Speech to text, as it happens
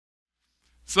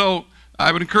So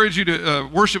I would encourage you to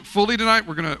worship fully tonight.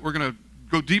 We're gonna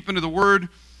go deep into the Word.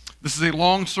 This is a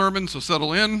long sermon, so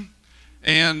settle in.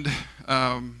 And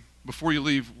before you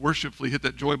leave, worshipfully hit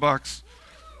that joy box.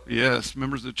 Yes,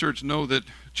 members of the church know that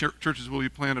churches will be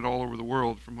planted all over the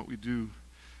world from what we do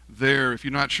there. If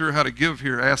you're not sure how to give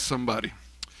here, ask somebody.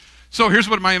 So here's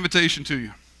what my invitation to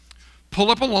you.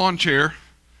 Pull up a lawn chair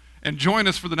and join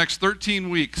us for the next 13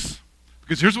 weeks.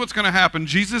 Because here's what's going to happen.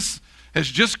 Jesus has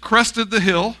just crested the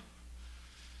hill.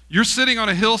 You're sitting on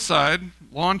a hillside,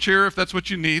 lawn chair if that's what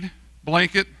you need,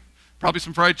 blanket, probably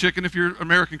some fried chicken if you're an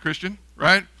American Christian,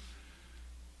 right?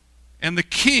 And the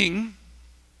king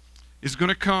is going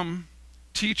to come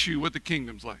teach you what the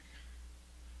kingdom's like.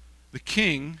 The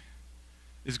king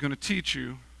is going to teach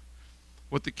you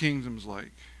what the kingdom's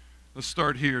like. Let's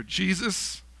start here.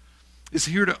 Jesus is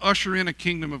here to usher in a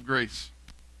kingdom of grace,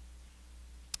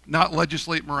 not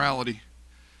legislate morality.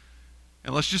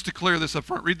 And let's just declare this up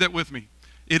front. Read that with me.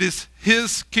 It is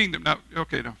his kingdom. Now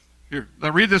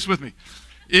read this with me.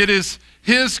 It is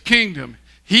his kingdom.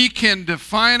 He can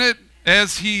define it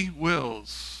as he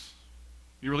wills.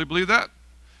 You really believe that?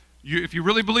 If you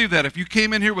really believe that, if you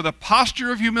came in here with a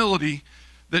posture of humility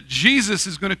that Jesus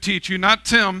is going to teach you, not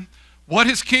Tim, what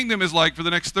his kingdom is like for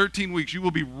the next 13 weeks, you will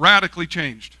be radically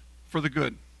changed for the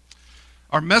good.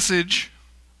 Our message,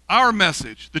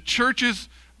 the church's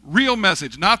real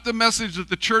message, not the message that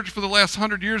the church for the last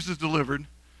 100 years has delivered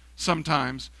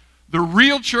sometimes. The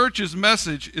real church's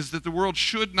message is that the world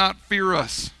should not fear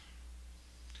us.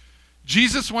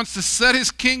 Jesus wants to set his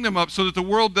kingdom up so that the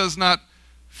world does not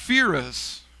fear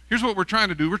us. Here's what we're trying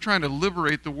to do. We're trying to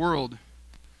liberate the world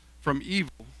from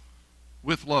evil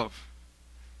with love.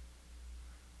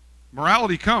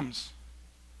 Morality comes.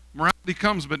 Morality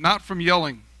comes, but not from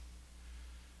yelling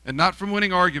and not from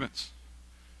winning arguments.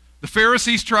 The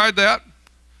Pharisees tried that.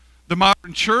 The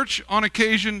modern church, on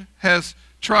occasion, has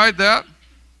tried that.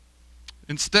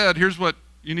 Instead, here's what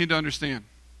you need to understand.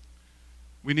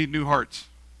 We need new hearts.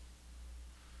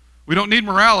 We don't need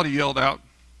morality yelled out.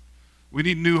 We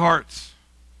need new hearts.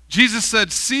 Jesus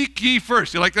said, seek ye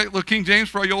first. You like that little King James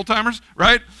for all you old timers,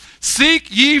 right? Seek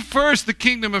ye first the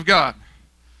kingdom of God.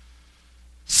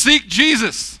 Seek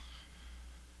Jesus.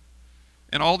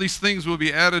 And all these things will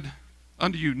be added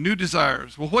unto you. New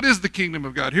desires. Well, what is the kingdom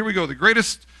of God? Here we go. The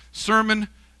greatest sermon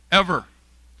ever.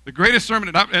 The greatest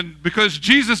sermon, and because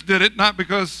Jesus did it, not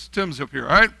because Tim's up here,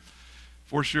 all right?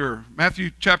 For sure.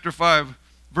 Matthew chapter 5,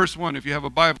 verse 1. If you have a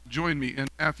Bible, join me in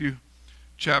Matthew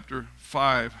chapter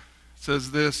 5. It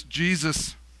says this,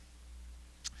 Jesus,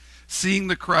 seeing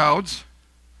the crowds,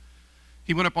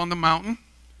 he went up on the mountain,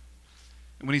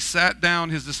 and when he sat down,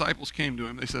 his disciples came to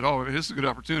him. They said, oh, this is a good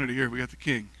opportunity here. We got the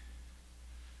king.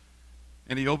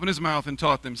 And he opened his mouth and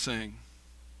taught them, saying,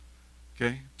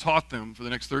 taught them for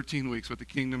the next 13 weeks what the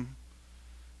kingdom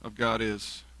of God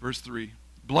is. Verse 3,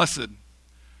 blessed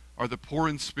are the poor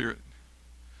in spirit,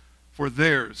 for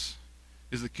theirs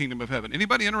is the kingdom of heaven.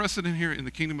 Anybody interested in here in the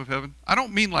kingdom of heaven? I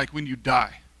don't mean like when you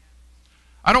die.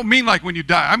 I don't mean like when you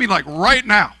die. I mean like right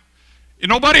now. And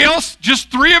nobody else?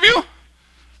 Just three of you?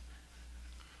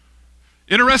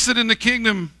 Interested in the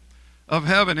kingdom of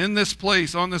heaven, in this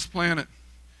place, on this planet.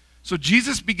 So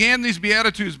Jesus began these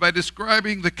Beatitudes by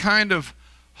describing the kind of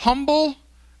humble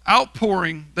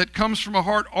outpouring that comes from a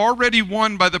heart already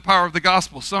won by the power of the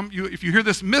gospel. If you hear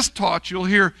this mistaught, you'll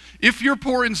hear, if you're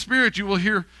poor in spirit, you will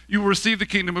receive the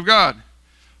kingdom of God.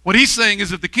 What he's saying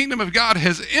is if the kingdom of God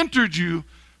has entered you,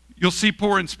 you'll see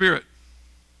poor in spirit.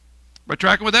 Am I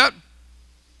tracking with that?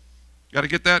 Got to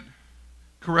get that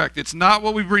correct. It's not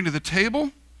what we bring to the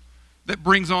table that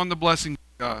brings on the blessing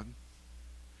of God.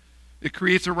 It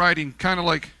creates a writing kind of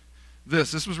like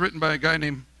this. This was written by a guy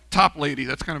named Toplady.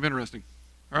 That's kind of interesting.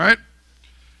 All right? It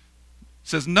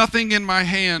says, nothing in my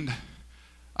hand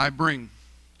I bring.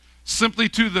 Simply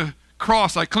to the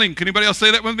cross I cling. Can anybody else say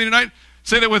that with me tonight?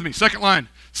 Say that with me. Second line.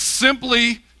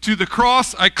 Simply to the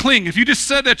cross I cling. If you just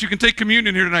said that, you can take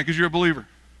communion here tonight because you're a believer.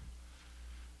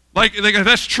 Like,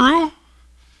 that's true?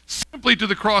 Simply to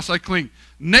the cross I cling.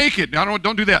 Naked. Now,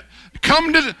 don't do that.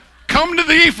 Come to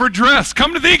thee for dress.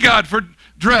 Come to thee, God, for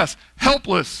dress.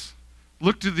 Helpless.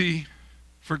 Look to thee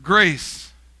for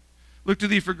grace. Look to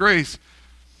thee for grace.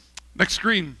 Next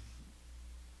screen.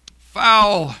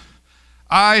 Foul.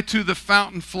 I to the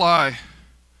fountain fly.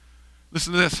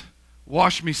 Listen to this.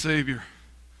 Wash me, Savior,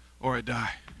 or I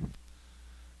die.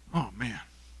 Oh, man.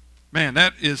 Man,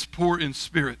 that is poor in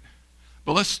spirit.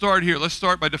 But let's start here. Let's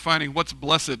start by defining what's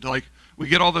blessed. Like, we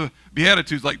get all the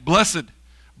Beatitudes, like blessed,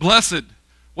 blessed.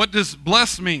 What does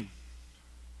bless mean?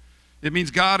 It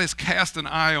means God has cast an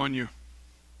eye on you.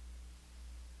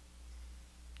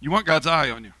 You want God's eye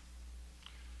on you.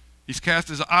 He's cast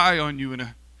his eye on you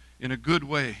in a good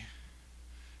way.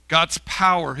 God's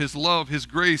power, his love, his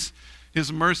grace,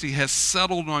 his mercy has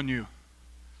settled on you.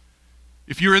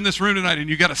 If you're in this room tonight and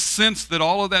you got a sense that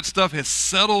all of that stuff has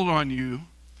settled on you,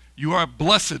 you are a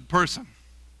blessed person.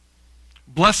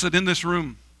 Blessed in this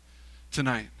room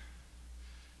tonight.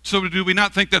 So do we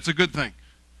not think that's a good thing?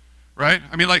 Right?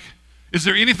 I mean, like, is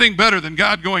there anything better than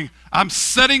God going, I'm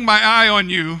setting my eye on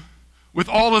you with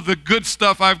all of the good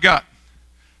stuff I've got?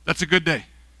 That's a good day.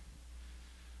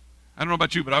 I don't know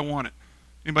about you, but I want it.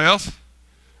 Anybody else?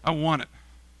 I want it.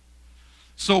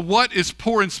 So what is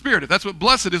poor in spirit? If that's what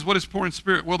blessed is, what is poor in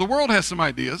spirit? Well, the world has some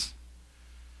ideas.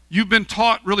 You've been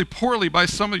taught really poorly by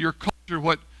some of your culture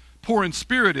what poor in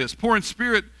spirit is. Poor in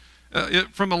spirit,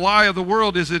 from the lie of the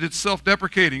world, is that it's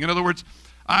self-deprecating. In other words,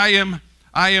 I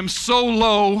am so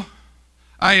low,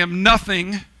 I am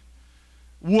nothing,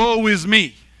 woe is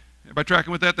me. Everybody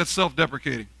tracking with that? That's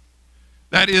self-deprecating.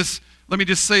 That is, let me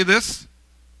just say this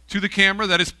to the camera,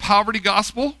 that is poverty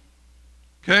gospel,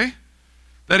 okay?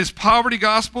 That is poverty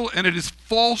gospel, and it is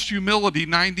false humility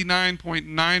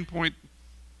 99.9%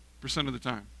 of the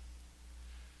time.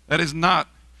 That is not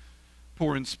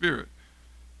poor in spirit.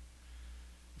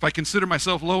 If I consider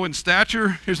myself low in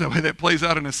stature, here's the way that plays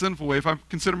out in a sinful way. If I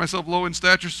consider myself low in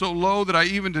stature, so low that I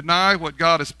even deny what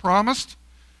God has promised,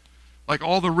 like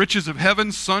all the riches of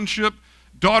heaven, sonship,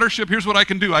 daughtership, here's what I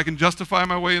can do. I can justify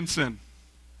my way in sin.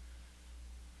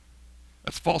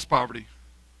 That's false poverty.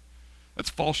 That's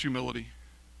false humility.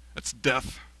 That's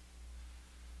death.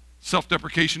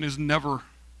 Self-deprecation is never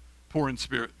poor in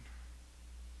spirit.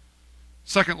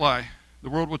 Second lie, the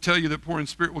world will tell you that poor in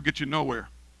spirit will get you nowhere.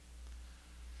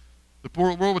 The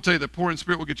world will tell you that poor in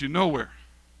spirit will get you nowhere.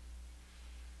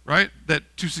 Right? That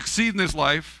to succeed in this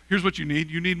life, here's what you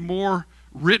need. You need more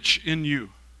rich in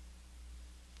you.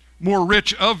 More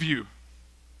rich of you.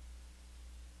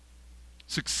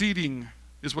 Succeeding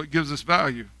is what gives us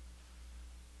value.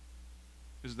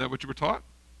 Isn't that what you were taught?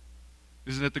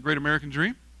 Isn't it the great American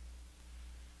dream?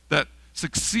 That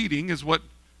succeeding is what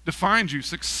defines you.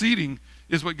 Succeeding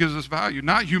is what gives us value.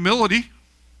 Not humility.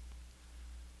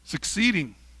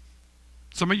 Succeeding.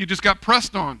 Some of you just got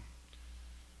pressed on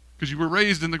because you were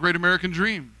raised in the great American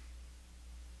dream.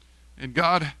 And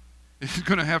God is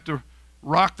going to have to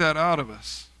rock that out of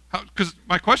us. Because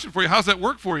my question for you, how's that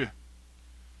work for you?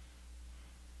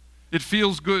 It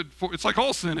feels good it's like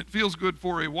all sin. It feels good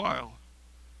for a while.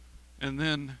 And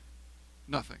then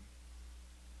nothing.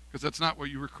 Because that's not what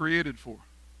you were created for.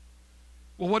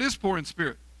 Well, what is poor in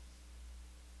spirit?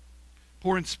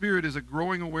 Poor in spirit is a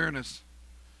growing awareness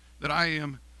that I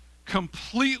am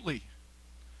completely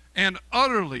and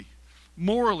utterly,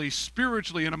 morally,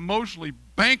 spiritually, and emotionally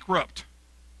bankrupt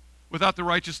without the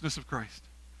righteousness of Christ.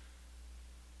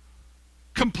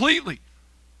 Completely.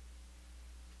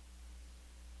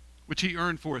 Which he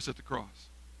earned for us at the cross.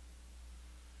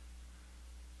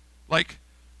 Like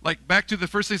back to the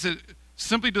first thing he said,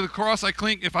 simply to the cross I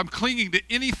cling. If I'm clinging to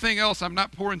anything else, I'm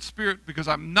not poor in spirit because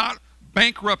I'm not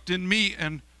bankrupt in me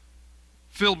and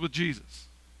filled with Jesus.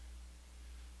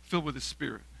 Filled with his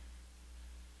spirit.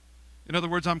 In other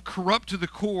words, I'm corrupt to the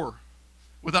core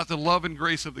without the love and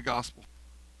grace of the gospel.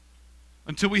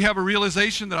 Until we have a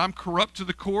realization that I'm corrupt to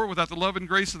the core without the love and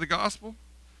grace of the gospel,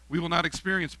 we will not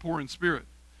experience poor in spirit.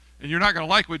 And you're not going to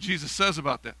like what Jesus says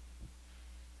about that.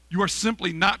 You are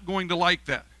simply not going to like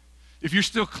that. If you're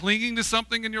still clinging to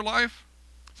something in your life,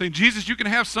 saying, Jesus, you can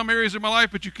have some areas of my life,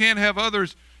 but you can't have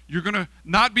others, you're going to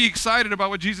not be excited about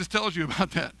what Jesus tells you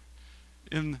about that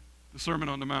in the Sermon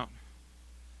on the Mount.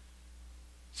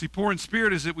 See, poor in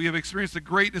spirit is that we have experienced the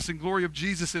greatness and glory of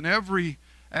Jesus in every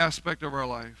aspect of our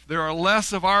life. There are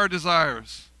less of our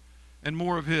desires and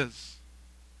more of his.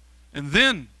 And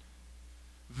then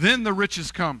the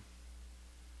riches come.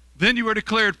 Then you are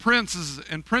declared princes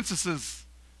and princesses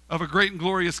of a great and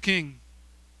glorious King.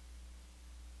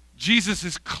 Jesus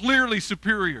is clearly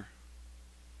superior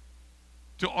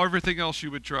to everything else you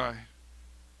would try.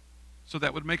 So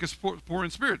that would make us poor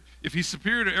in spirit. If he's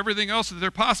superior to everything else that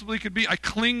there possibly could be, I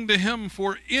cling to him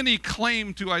for any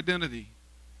claim to identity.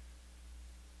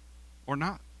 Or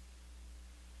not.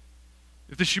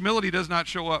 If this humility does not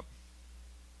show up,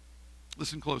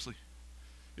 listen closely.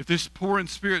 If this poor in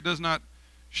spirit does not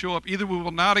show up, either we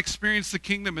will not experience the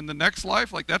kingdom in the next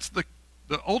life, like that's the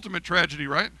ultimate tragedy,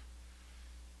 right?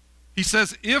 He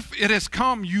says, if it has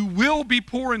come, you will be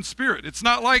poor in spirit. It's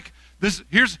not like this.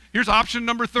 Here's option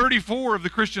number 34 of the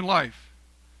Christian life.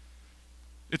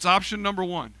 It's option number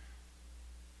 1.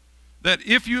 That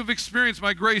if you have experienced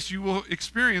my grace, you will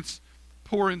experience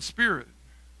poor in spirit.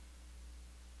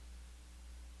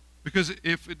 Because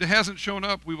if it hasn't shown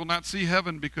up, we will not see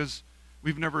heaven because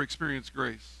we've never experienced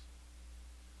grace.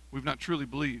 We've not truly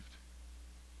believed.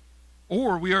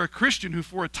 Or we are a Christian who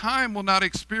for a time will not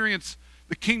experience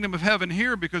the kingdom of heaven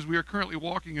here because we are currently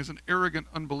walking as an arrogant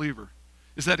unbeliever.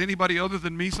 Is that anybody other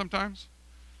than me sometimes?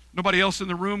 Nobody else in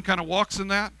the room kind of walks in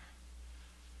that?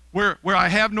 Where I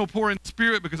have no poor in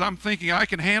spirit because I'm thinking I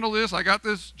can handle this. I got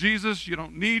this. Jesus, you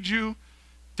don't need you.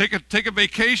 Take a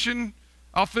vacation.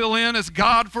 I'll fill in as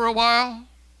God for a while.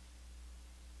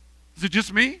 Is it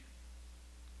just me?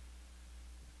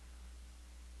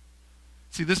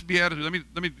 See, this beatitude, let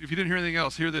me, if you didn't hear anything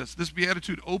else, hear this. This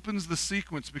beatitude opens the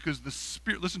sequence because the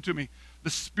Spirit, listen to me, the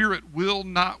Spirit will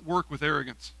not work with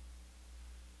arrogance.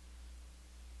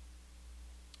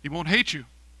 He won't hate you,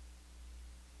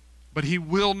 but He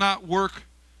will not work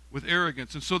with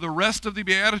arrogance. And so the rest of the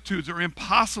beatitudes are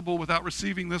impossible without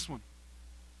receiving this one.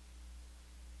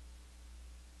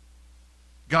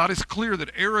 God is clear that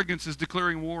arrogance is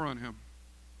declaring war on Him.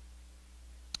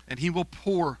 And He will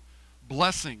pour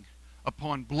blessing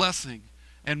upon blessing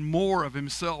and more of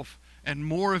Himself and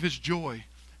more of His joy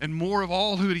and more of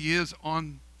all who He is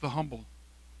on the humble.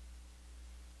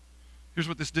 Here's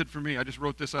what this did for me. I just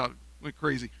wrote this out. It went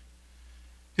crazy.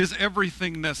 His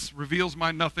everythingness reveals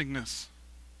my nothingness.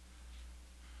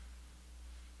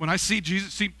 When I see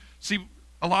Jesus, see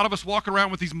a lot of us walk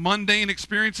around with these mundane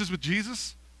experiences with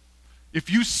Jesus. If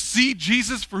you see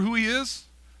Jesus for who He is,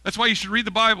 that's why you should read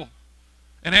the Bible.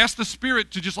 And ask the Spirit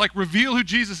to just like reveal who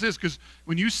Jesus is, because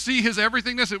when you see His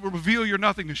everythingness, it will reveal your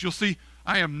nothingness. You'll see,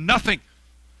 I am nothing.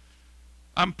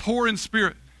 I'm poor in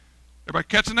spirit. Everybody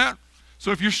catching that? So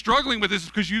if you're struggling with this,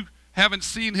 it's because you haven't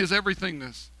seen His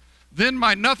everythingness. Then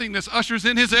my nothingness ushers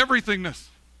in His everythingness.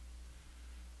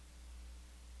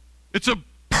 It's a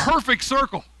perfect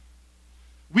circle.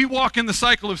 We walk in the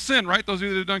cycle of sin, right? Those of you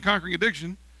that have done Conquering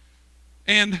Addiction.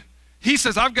 And He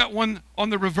says, I've got one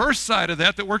on the reverse side of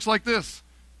that works like this.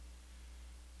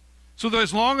 So that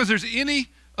as long as there's any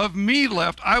of me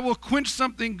left, I will quench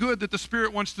something good that the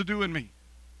Spirit wants to do in me.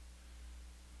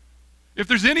 If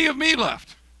there's any of me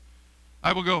left,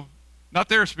 I will go, not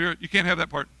there, Spirit, you can't have that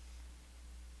part.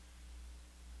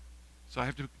 So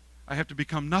I have to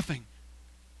become nothing.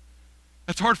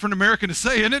 That's hard for an American to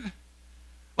say, isn't it?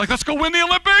 Like, let's go win the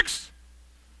Olympics.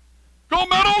 Gold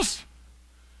medals.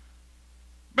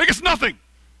 Make us nothing.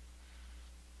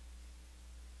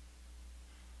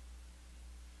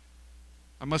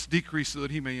 I must decrease so that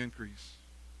He may increase.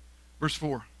 Verse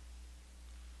 4.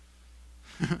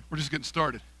 We're just getting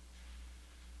started.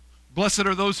 Blessed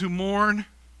are those who mourn,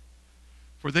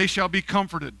 for they shall be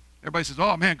comforted. Everybody says,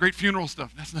 oh man, great funeral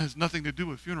stuff. That has nothing to do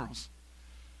with funerals.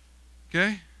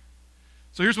 Okay?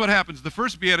 So here's what happens. The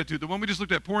first beatitude, the one we just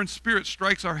looked at, poor in spirit,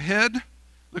 strikes our head.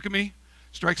 Look at me.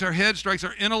 Strikes our head, strikes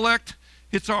our intellect,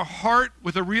 hits our heart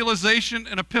with a realization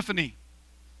and epiphany.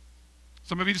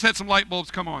 Some of you just had some light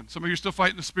bulbs come on. Some of you are still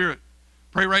fighting the Spirit.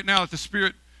 Pray right now that the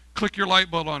Spirit click your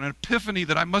light bulb on. An epiphany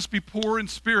that I must be poor in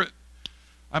spirit.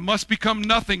 I must become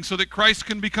nothing so that Christ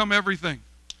can become everything.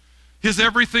 His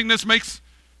everythingness makes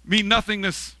me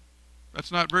nothingness.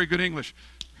 That's not very good English,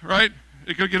 right?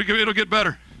 It'll get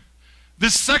better.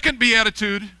 This second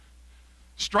beatitude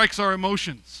strikes our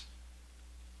emotions.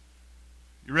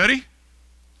 You ready?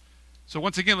 So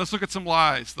once again, let's look at some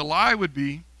lies. The lie would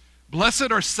be,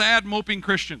 blessed are sad, moping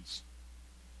Christians.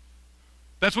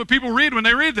 That's what people read when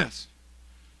they read this.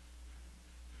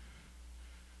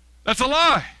 That's a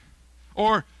lie.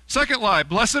 Or second lie,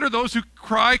 blessed are those who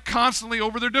cry constantly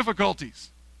over their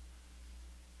difficulties.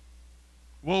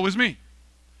 Woe is me.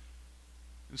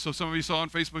 And so some of you saw on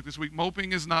Facebook this week,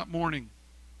 moping is not mourning.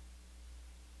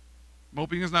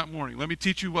 Moping is not mourning. Let me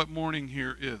teach you what mourning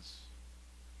here is.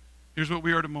 Here's what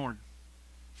we are to mourn.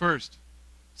 First,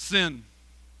 sin.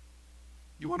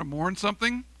 You want to mourn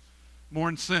something?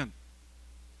 Mourn sin.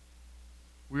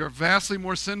 We are vastly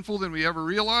more sinful than we ever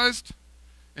realized,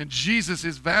 and Jesus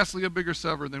is vastly a bigger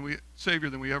Savior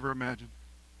than we ever imagined.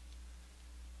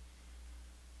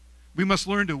 We must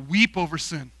learn to weep over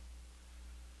sin.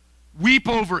 Weep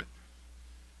over it.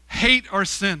 Hate our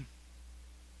sin.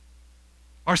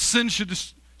 Our sin should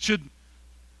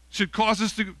cause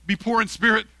us to be poor in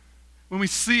spirit when we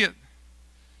see it.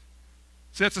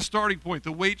 See, that's a starting point.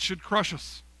 The weight should crush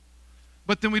us.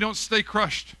 But then we don't stay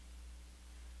crushed.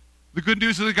 The good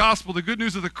news of the gospel, the good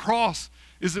news of the cross,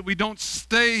 is that we don't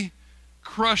stay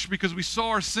crushed because we saw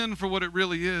our sin for what it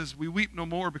really is. We weep no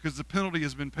more because the penalty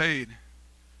has been paid.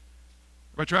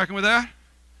 Am I tracking with that?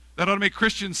 That ought to make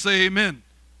Christians say amen.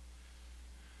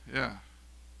 Yeah.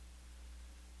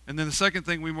 And then the second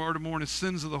thing we are to mourn is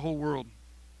sins of the whole world.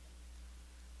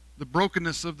 The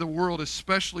brokenness of the world,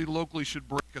 especially locally, should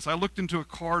break because I looked into a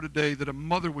car today that a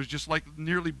mother was just like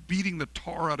nearly beating the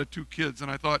tar out of 2 kids,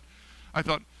 and I thought,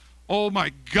 oh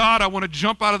my God, I want to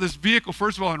jump out of this vehicle,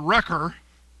 first of all, and wreck her,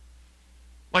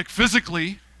 like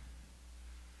physically.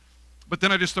 But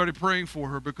then I just started praying for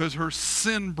her because her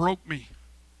sin broke me.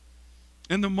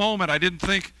 In the moment, I didn't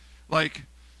think like,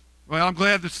 well, I'm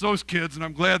glad it's those kids, and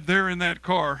I'm glad they're in that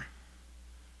car.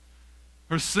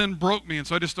 Her sin broke me, and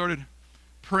so I just started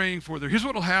praying for her. Here's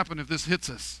what will happen if this hits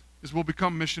us, is we'll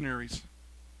become missionaries.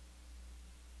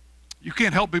 You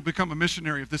can't help but become a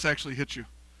missionary if this actually hits you.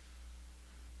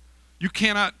 You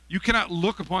cannot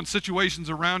look upon situations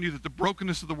around you that the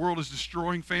brokenness of the world is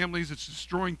destroying families, it's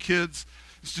destroying kids,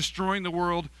 it's destroying the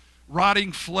world,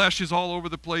 rotting flesh is all over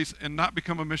the place, and not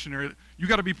become a missionary. You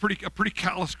got to be a pretty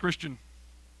callous Christian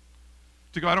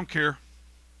to go, I don't care.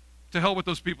 To hell with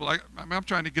those people. I'm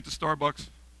trying to get to Starbucks.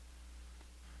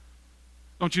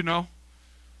 Don't you know?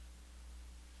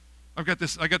 I got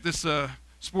this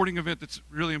sporting event that's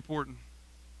really important.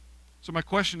 So my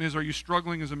question is, are you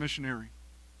struggling as a missionary?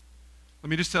 Let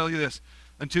me just tell you this.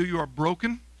 Until you are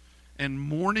broken and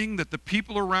mourning that the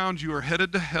people around you are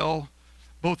headed to hell,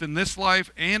 both in this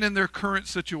life and in their current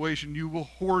situation, you will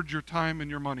hoard your time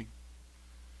and your money.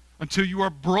 Until you are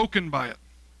broken by it.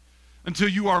 Until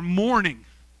you are mourning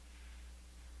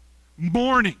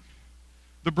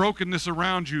the brokenness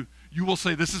around you, you will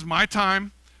say, this is my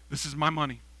time, this is my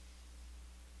money.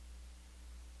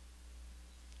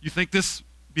 You think this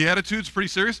beatitude's pretty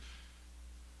serious?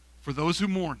 For those who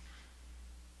mourn.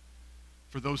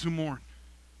 For those who mourn.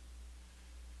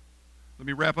 Let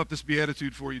me wrap up this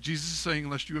beatitude for you. Jesus is saying,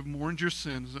 unless you have mourned your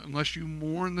sins, unless you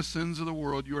mourn the sins of the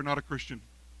world, you are not a Christian.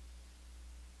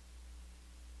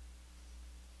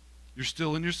 You're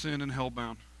still in your sin and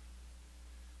hellbound.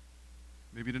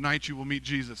 Maybe tonight you will meet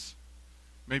Jesus.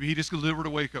 Maybe he just delivered a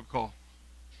wake-up call.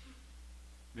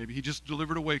 Maybe he just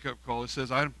delivered a wake-up call that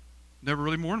says, I've never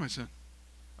really mourned my sin.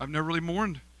 I've never really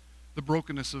mourned the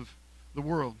brokenness of the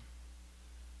world.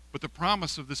 But the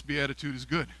promise of this beatitude is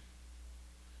good.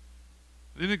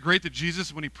 Isn't it great that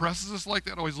Jesus, when he presses us like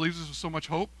that, always leaves us with so much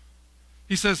hope?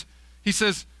 He says,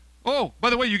 oh, by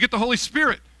the way, you get the Holy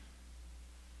Spirit.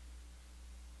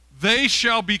 They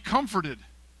shall be comforted.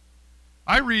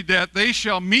 I read that, they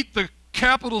shall meet the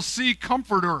capital C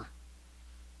Comforter.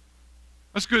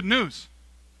 That's good news.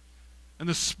 And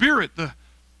the Spirit, the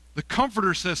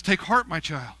Comforter says, take heart, my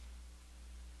child.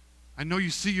 I know you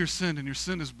see your sin, and your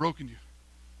sin has broken you.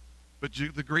 But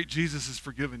the great Jesus has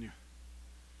forgiven you.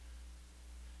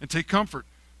 And take comfort.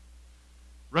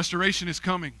 Restoration is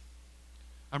coming.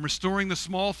 I'm restoring the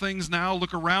small things now.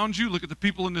 Look around you. Look at the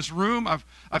people in this room.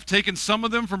 I've taken some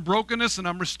of them from brokenness, and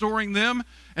I'm restoring them.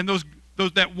 And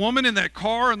that woman in that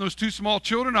car and those 2 small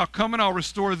children, I'll come and I'll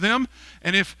restore them.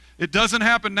 And if it doesn't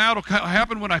happen now, it'll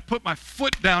happen when I put my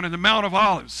foot down in the Mount of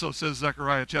Olives, so says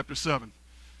Zechariah chapter 7.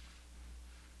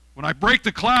 When I break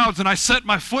the clouds and I set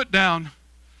my foot down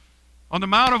on the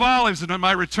Mount of Olives, and on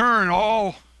my return,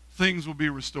 all things will be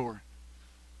restored.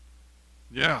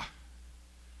 Yeah.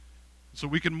 So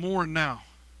we can mourn now.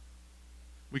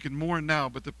 We can mourn now,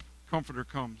 but the Comforter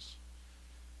comes.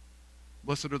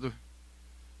 Blessed are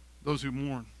those who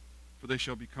mourn, for they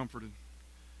shall be comforted.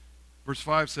 Verse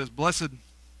 5 says, Blessed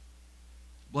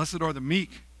are the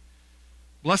meek.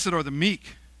 Blessed are the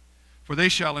meek, for they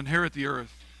shall inherit the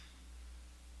earth.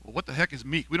 Well, what the heck is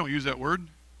meek? We don't use that word,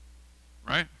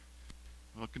 right?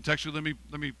 Well, contextually,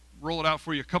 let me roll it out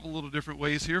for you a couple little different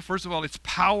ways here. First of all, it's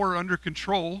power under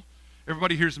control.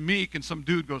 Everybody hears meek, and some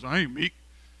dude goes, I ain't meek.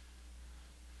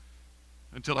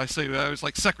 Until I say, well, it's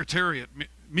like secretariat,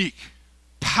 meek.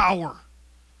 Power.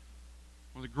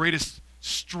 One of the greatest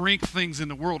strength things in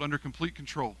the world, under complete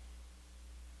control.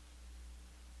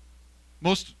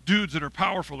 Most dudes that are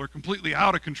powerful are completely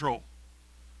out of control,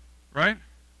 right?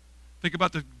 Think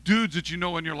about the dudes that you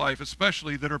know in your life,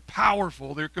 especially that are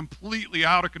powerful. They're completely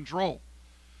out of control.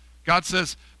 God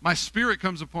says, my Spirit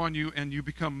comes upon you and you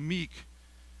become meek.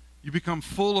 You become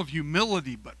full of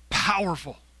humility, but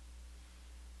powerful.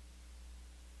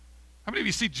 How many of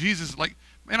you see Jesus like,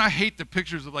 man, I hate the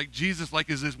pictures of like Jesus like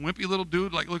is this wimpy little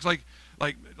dude, like looks like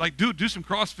dude, do some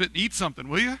CrossFit and eat something,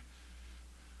 will you?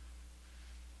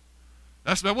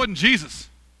 That wasn't Jesus.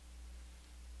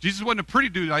 Jesus wasn't a pretty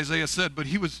dude, Isaiah said, but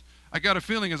he was, I got a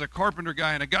feeling, as a carpenter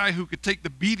guy and a guy who could take the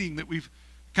beating that we've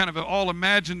kind of all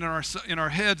imagined in our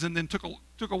heads, and then took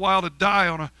a while to die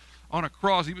on a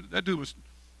cross. That dude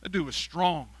was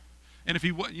strong. And if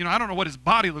he, I don't know what his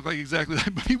body looked like exactly,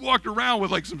 but he walked around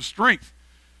with like some strength.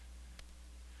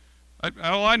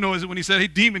 All I know is that when he said, hey,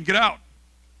 demon, get out.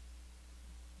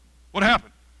 What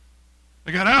happened?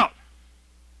 They got out.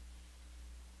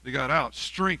 They got out.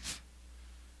 Strength.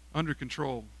 under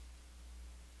control.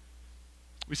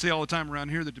 We say all the time around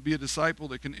here that to be a disciple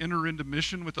that can enter into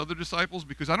mission with other disciples,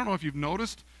 because I don't know if you've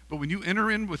noticed, but when you enter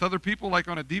in with other people, like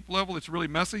on a deep level, it's really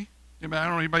messy. I don't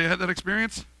know, anybody had that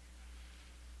experience?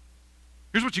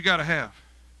 Here's what you got to have.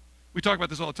 We talk about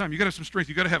this all the time. You got to have some strength.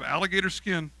 You got to have alligator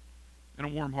skin and a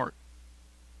warm heart.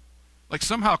 Like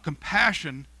somehow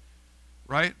compassion,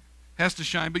 right, has to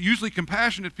shine. But usually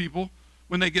compassionate people,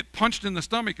 when they get punched in the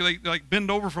stomach, they like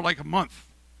bend over for like a month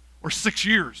or 6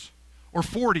 years or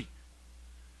 40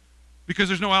 because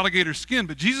there's no alligator skin.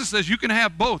 But Jesus says you can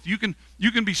have both. You can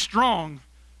be strong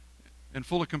and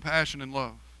full of compassion and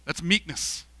love. That's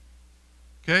meekness.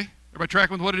 Okay? Everybody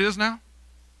tracking with what it is now?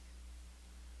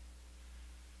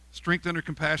 Strength under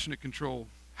compassionate control.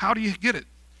 How do you get it?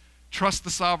 Trust the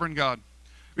sovereign God.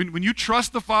 When you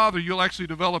trust the Father, you'll actually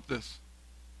develop this.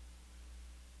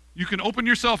 You can open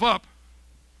yourself up,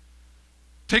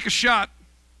 take a shot,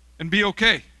 and be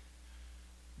okay.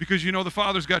 Because you know the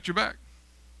Father's got your back.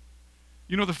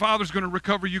 You know the Father's going to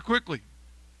recover you quickly.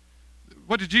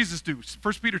 What did Jesus do?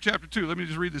 1 Peter chapter 2. Let me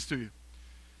just read this to you.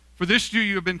 For this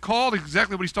you have been called,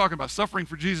 exactly what he's talking about, suffering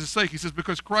for Jesus' sake. He says,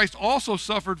 because Christ also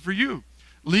suffered for you,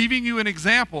 leaving you an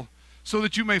example, so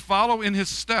that you may follow in his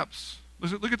steps.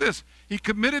 Look at this. He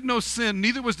committed no sin,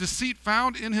 neither was deceit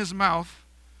found in his mouth.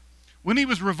 When he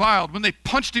was reviled, when they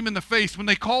punched him in the face, when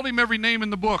they called him every name in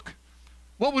the book,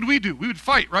 what would we do? We would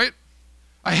fight, right?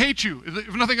 I hate you.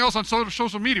 If nothing else on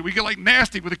social media, we get like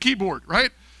nasty with a keyboard,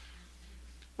 right?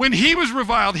 When he was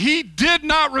reviled, he did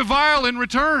not revile in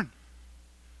return.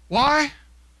 Why?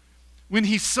 When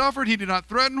he suffered, he did not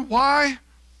threaten. Why?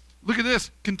 Look at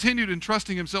this. Continued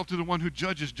entrusting himself to the one who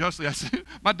judges justly. I said,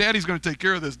 my daddy's going to take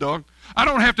care of this, dog. I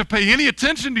don't have to pay any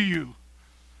attention to you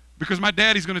because my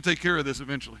daddy's going to take care of this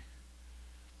eventually.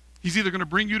 He's either going to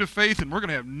bring you to faith and we're going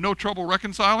to have no trouble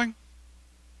reconciling,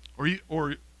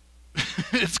 or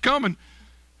it's coming.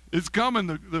 It's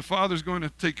coming. The Father's going to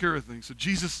take care of things. So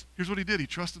Jesus, here's what he did. He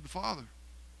trusted the Father.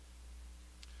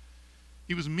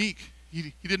 He was meek.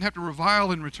 He didn't have to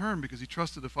revile in return because he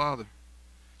trusted the Father.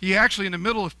 He actually, in the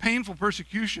middle of painful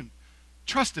persecution,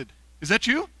 trusted. Is that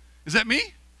you? Is that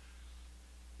me?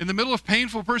 In the middle of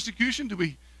painful persecution, do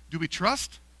we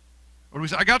trust? Or do we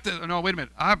say, I got this? No, wait a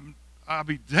minute. I'll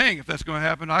be dang if that's going to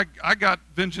happen. I got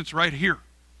vengeance right here.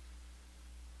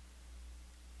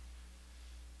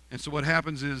 And so what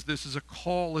happens is this is a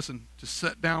call, listen, to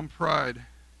set down pride,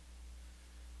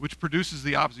 which produces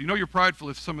the opposite. You know you're prideful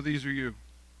if some of these are you.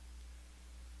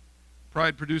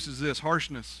 Pride produces this,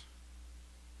 harshness.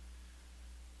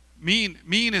 Mean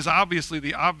is obviously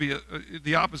the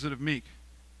opposite of meek.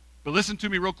 But listen to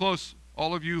me real close,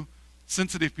 all of you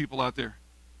sensitive people out there.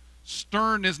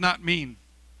 Stern is not mean.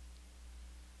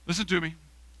 Listen to me.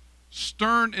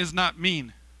 Stern is not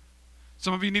mean.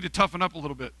 Some of you need to toughen up a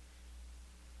little bit.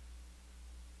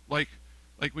 Like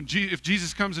when if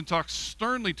Jesus comes and talks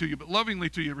sternly to you, but lovingly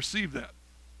to you, receive that.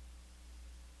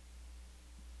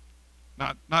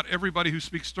 Not everybody who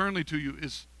speaks sternly to you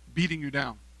is beating you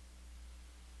down.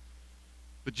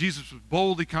 But Jesus was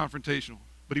boldly confrontational,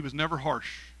 but he was never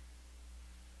harsh.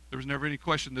 There was never any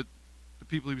question that the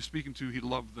people he was speaking to, he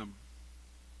loved them.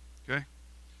 Okay?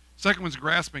 Second one's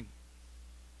grasping.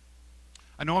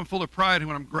 I know I'm full of pride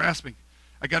when I'm grasping.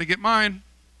 I got to get mine.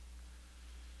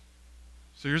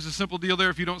 So here's the simple deal there.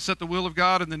 If you don't set the will of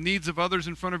God and the needs of others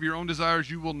in front of your own desires,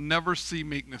 you will never see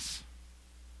meekness.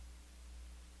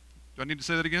 Do I need to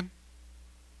say that again?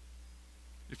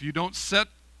 If you don't set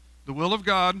the will of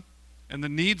God and the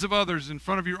needs of others in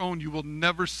front of your own, you will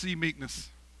never see meekness.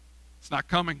 It's not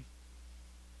coming.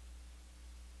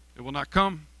 It will not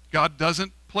come. God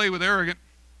doesn't play with arrogant.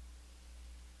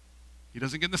 He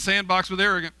doesn't get in the sandbox with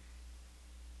arrogant.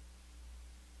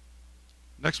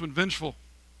 Next one, vengeful.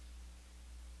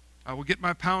 I will get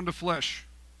my pound of flesh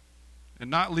and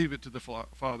not leave it to the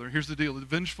Father. Here's the deal. The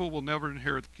vengeful will never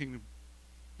inherit the kingdom.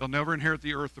 They'll never inherit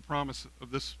the earth, the promise of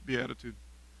this beatitude.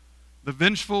 The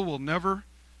vengeful will never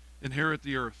inherit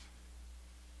the earth.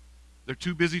 They're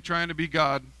too busy trying to be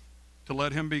God to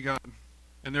let him be God.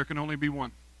 And there can only be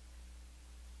one.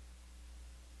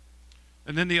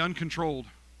 And then the uncontrolled.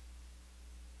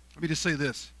 Let me just say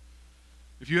this.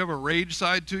 If you have a rage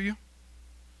side to you,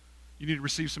 you need to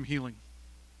receive some healing.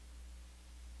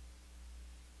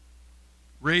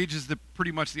 Rage is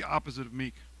pretty much the opposite of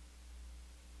meek.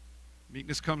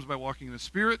 Meekness comes by walking in the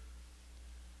Spirit,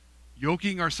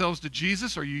 yoking ourselves to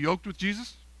Jesus. Are you yoked with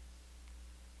Jesus?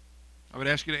 I would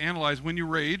ask you to analyze when you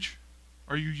rage,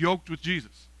 are you yoked with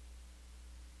Jesus?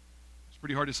 It's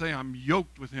pretty hard to say I'm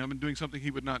yoked with him and doing something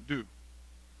he would not do.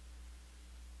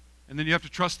 And then you have to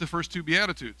trust the first two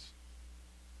Beatitudes.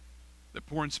 That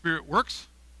poor in spirit works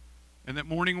and that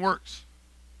mourning works,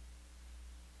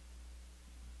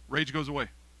 rage goes away.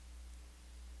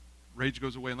 Rage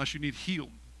goes away unless you need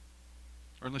healed,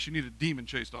 or unless you need a demon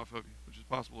chased off of you, which is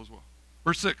possible as well.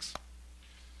 Verse 6.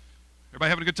 Everybody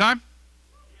having a good time?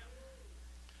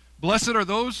 Blessed are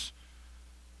those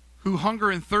who hunger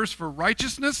and thirst for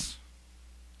righteousness.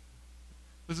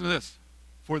 Listen to this.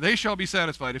 For they shall be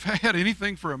satisfied. If I had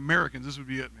anything for Americans, this would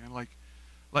be it, man.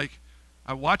 Like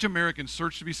I watch Americans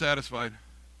search to be satisfied,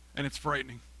 and it's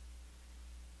frightening.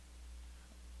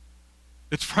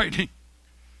 It's frightening.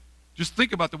 Just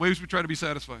think about the ways we try to be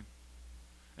satisfied.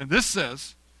 And this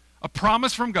says, a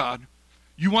promise from God.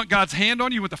 You want God's hand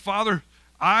on you, you want the Father's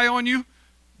eye on you.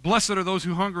 Blessed are those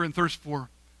who hunger and thirst for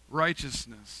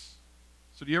righteousness.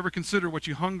 So do you ever consider what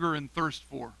you hunger and thirst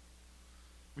for?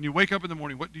 When you wake up in the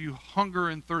morning, what do you hunger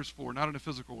and thirst for? Not in a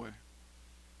physical way.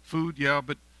 Food, yeah,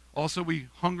 but also we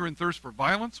hunger and thirst for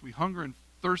violence. We hunger and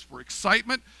thirst for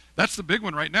excitement. That's the big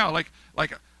one right now.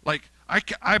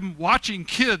 I'm watching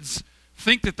kids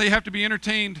think that they have to be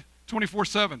entertained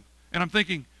 24/7. And I'm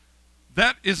thinking,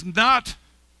 that is not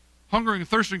hungering and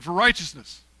thirsting for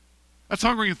righteousness. That's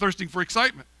hungering and thirsting for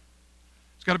excitement.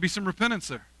 There's got to be some repentance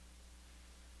there.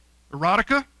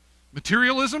 Erotica,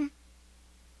 materialism.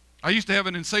 I used to have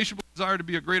an insatiable desire to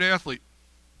be a great athlete.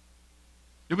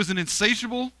 It was an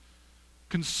insatiable,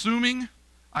 consuming,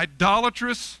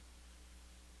 idolatrous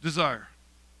desire.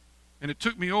 And it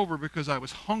took me over because I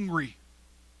was hungry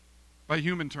by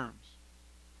human terms.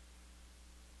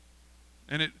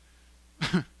 And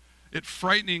it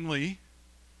frighteningly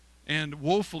and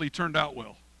woefully turned out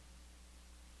well.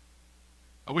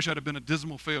 I wish I'd have been a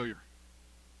dismal failure.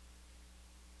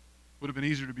 Would have been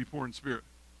easier to be poor in spirit.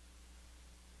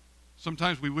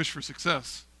 Sometimes we wish for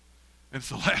success, and it's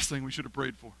the last thing we should have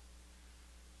prayed for.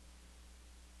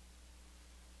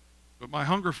 But my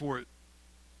hunger for it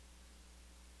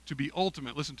to be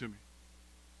ultimate, listen to me,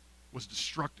 was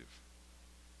destructive.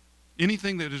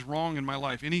 Anything that is wrong in my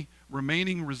life, any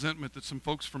remaining resentment that some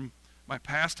folks from my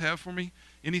past have for me,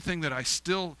 anything that I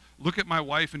still look at my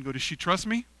wife and go, does she trust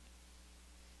me?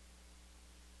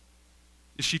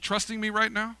 Is she trusting me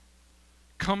right now?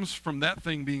 Comes from that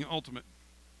thing being ultimate.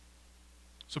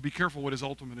 So be careful what is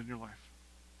ultimate in your life.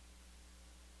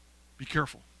 Be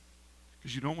careful.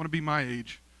 Because you don't want to be my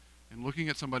age and looking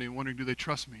at somebody and wondering, do they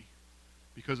trust me?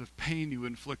 Because of pain you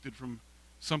inflicted from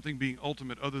something being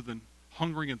ultimate other than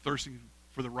hungering and thirsting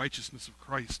for the righteousness of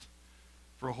Christ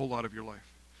for a whole lot of your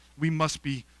life. We must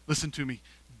be, listen to me,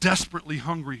 desperately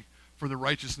hungry for the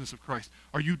righteousness of Christ.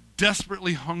 Are you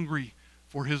desperately hungry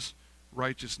for his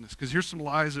righteousness? Because here's some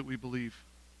lies that we believe,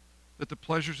 that the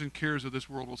pleasures and cares of this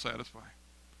world will satisfy.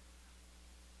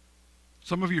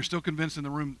 Some of you are still convinced in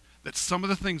the room that some of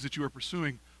the things that you are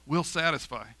pursuing will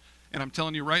satisfy. And I'm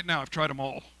telling you right now, I've tried them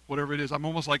all, whatever it is. I'm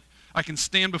almost like, I can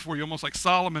stand before you almost like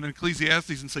Solomon in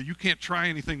Ecclesiastes and say, you can't try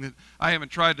anything that I haven't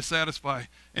tried to satisfy,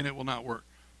 and it will not work.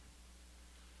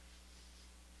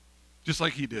 Just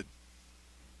like he did.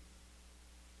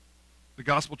 The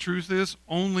gospel truth is,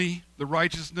 only the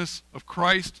righteousness of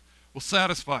Christ will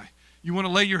satisfy. You want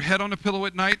to lay your head on a pillow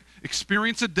at night,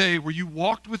 experience a day where you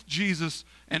walked with Jesus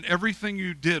and everything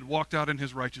you did walked out in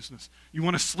his righteousness. You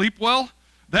want to sleep well?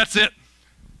 That's it.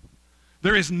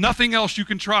 There is nothing else you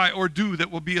can try or do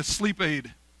that will be a sleep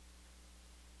aid.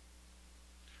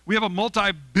 We have a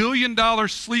multi-billion-dollar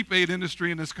sleep aid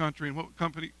industry in this country, and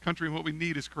what we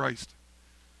need is Christ.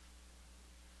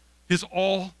 His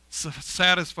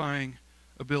all-satisfying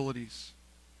abilities.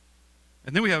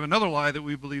 And then we have another lie that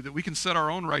we believe, that we can set our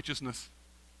own righteousness.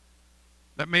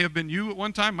 That may have been you at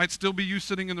one time, might still be you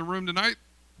sitting in the room tonight,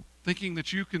 thinking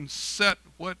that you can set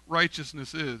what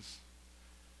righteousness is.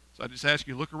 So I just ask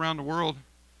you, look around the world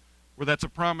where that's a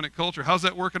prominent culture. How's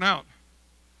that working out?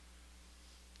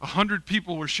 100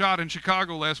 people were shot in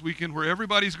Chicago last weekend where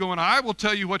everybody's going, I will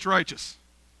tell you what's righteous.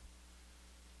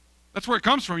 That's where it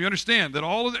comes from. You understand that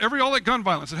all that gun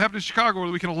violence that happened in Chicago over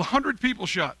the weekend, 100 people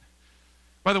shot.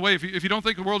 By the way, if you don't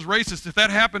think the world's racist, if that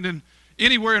happened in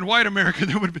anywhere in white America,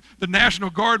 the National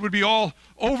Guard would be all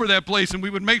over that place, and we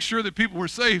would make sure that people were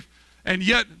safe. And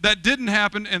yet that didn't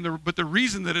happen. But the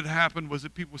reason that it happened was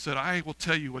that people said, "I will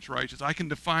tell you what's righteous. I can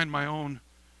define my own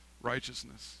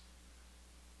righteousness."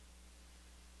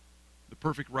 The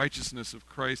perfect righteousness of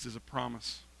Christ is a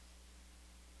promise.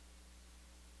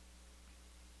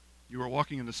 You are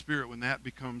walking in the Spirit when that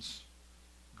becomes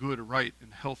good, right,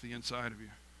 and healthy inside of you.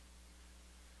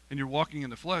 And you're walking in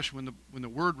the flesh when the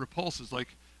word repulses.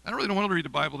 Like, I really don't want to read the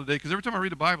Bible today because every time I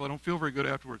read the Bible, I don't feel very good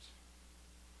afterwards.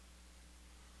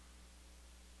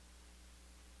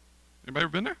 Anybody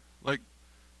ever been there? Like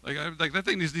that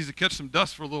thing needs to catch some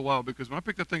dust for a little while, because when I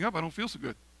pick that thing up, I don't feel so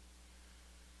good.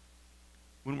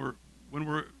 when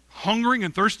we're hungering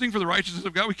and thirsting for the righteousness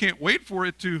of God, we can't wait for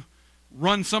it to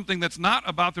run something that's not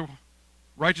about the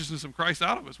righteousness of Christ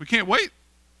out of us. We can't wait.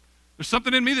 There's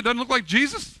something in me that doesn't look like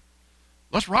Jesus.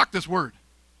 Let's rock this word.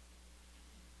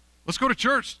 Let's go to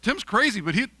church. Tim's crazy,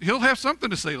 but he'll have something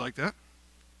to say like that.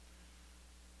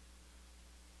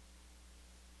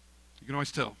 You can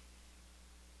always tell.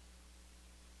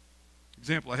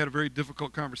 Example, I had a very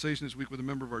difficult conversation this week with a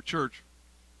member of our church,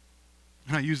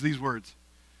 and I used these words.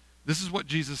 This is what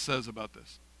Jesus says about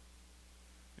this.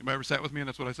 Anybody ever sat with me and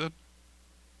that's what I said?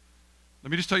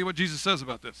 Let me just tell you what Jesus says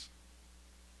about this.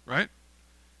 Right?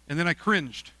 And then I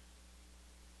cringed.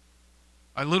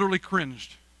 I literally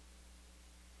cringed.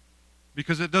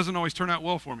 Because it doesn't always turn out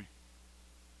well for me.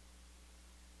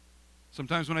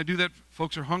 Sometimes when I do that,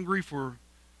 folks are hungry for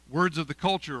words of the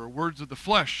culture or words of the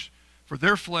flesh, for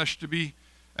their flesh to be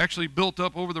actually built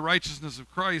up over the righteousness of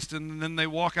Christ, and then they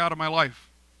walk out of my life.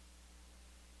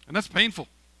 And that's painful.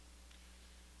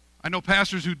 I know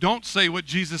pastors who don't say what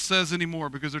Jesus says anymore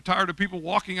because they're tired of people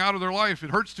walking out of their life. It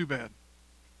hurts too bad.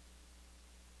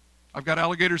 I've got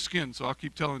alligator skin, so I'll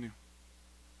keep telling you.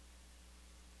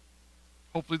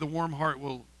 Hopefully the warm heart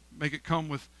will make it come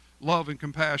with love and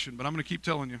compassion, but I'm going to keep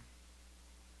telling you.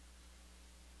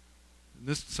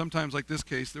 Sometimes like this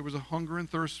case, there was a hunger and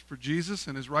thirst for Jesus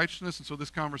and his righteousness, and so this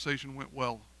conversation went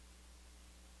well.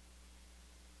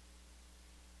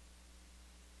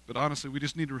 But honestly, we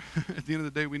just need to, at the end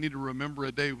of the day, we need to remember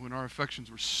a day when our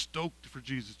affections were stoked for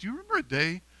Jesus. Do you remember a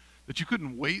day that you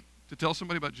couldn't wait to tell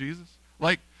somebody about Jesus?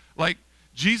 Like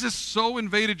Jesus so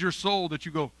invaded your soul that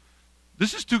you go,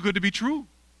 this is too good to be true.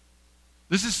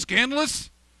 This is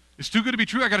scandalous. It's too good to be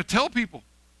true. I got to tell people.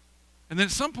 And then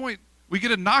at some point, we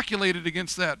get inoculated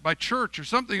against that by church or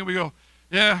something, and we go,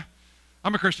 yeah,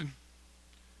 I'm a Christian.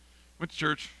 Went to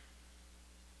church.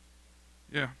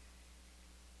 Yeah.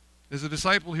 As a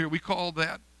disciple here, we call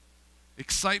that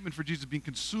excitement for Jesus, being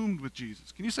consumed with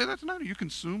Jesus. Can you say that tonight? Are you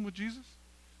consumed with Jesus?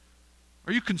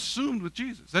 Are you consumed with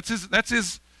Jesus? That's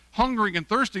his hungering and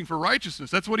thirsting for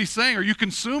righteousness. That's what he's saying. Are you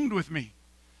consumed with me?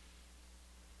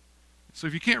 So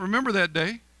if you can't remember that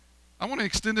day, I want to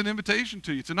extend an invitation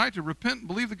to you tonight to repent and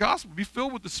believe the gospel, be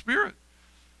filled with the Spirit,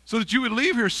 so that you would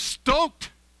leave here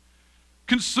stoked,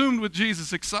 consumed with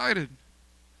Jesus, excited.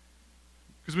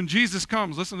 Because when Jesus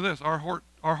comes, listen to this, our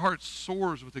heart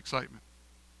soars with excitement.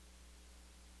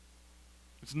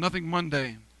 It's nothing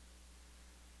mundane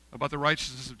about the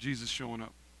righteousness of Jesus showing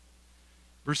up.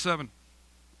 Verse 7.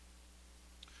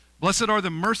 Blessed are the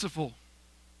merciful,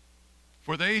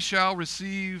 for they shall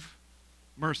receive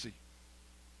mercy.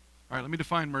 All right, let me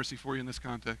define mercy for you in this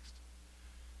context.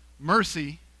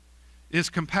 Mercy is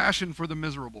compassion for the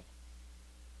miserable.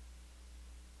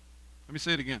 Let me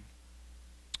say it again.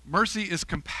 Mercy is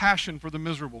compassion for the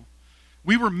miserable.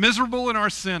 We were miserable in our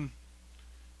sin,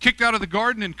 kicked out of the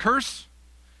garden in curse,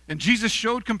 and Jesus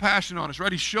showed compassion on us,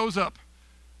 right? He shows up,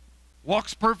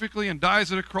 walks perfectly, and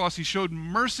dies at a cross. He showed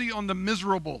mercy on the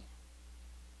miserable.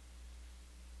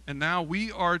 And now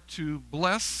we are to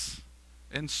bless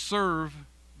and serve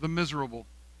the miserable.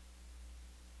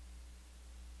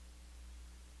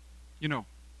 You know,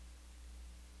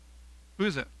 who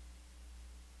is that?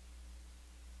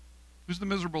 Who's the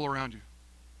miserable around you?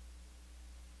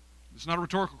 It's not a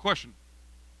rhetorical question.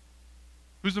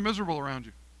 Who's the miserable around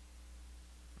you?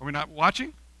 Are we not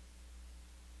watching?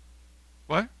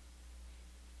 What?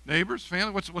 Neighbors,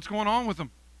 family, what's going on with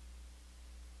them?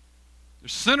 They're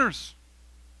sinners.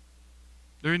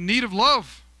 They're in need of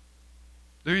love.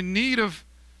 They're in need of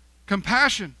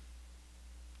compassion.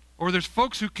 Or there's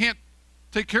folks who can't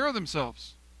take care of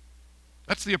themselves.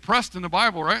 That's the oppressed in the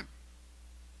Bible, right?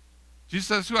 Jesus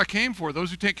says, that's who I came for,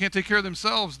 those who can't take care of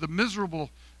themselves, the miserable,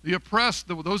 the oppressed,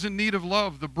 those in need of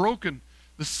love, the broken,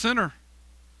 the sinner.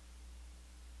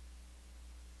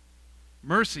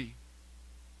 Mercy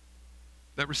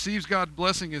that receives God's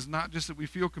blessing is not just that we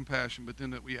feel compassion, but then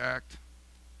that we act.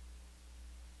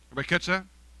 Everybody catch that?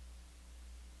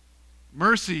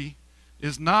 Mercy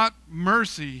is not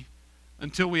mercy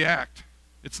until we act.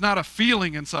 It's not a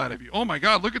feeling inside of you. Oh my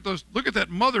God, look at that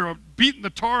mother beating the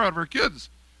tar out of her kids.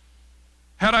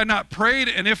 Had I not prayed,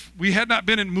 and if we had not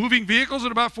been in moving vehicles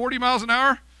at about 40 miles an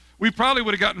hour, we probably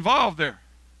would have got involved there.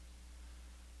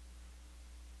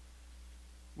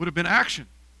 Would have been action.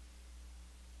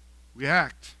 We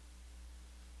act.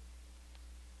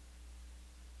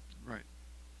 Right.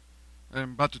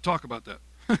 I'm about to talk about that.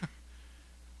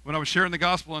 When I was sharing the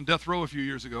gospel on death row a few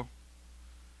years ago,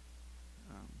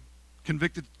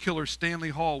 convicted killer Stanley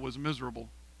Hall was miserable.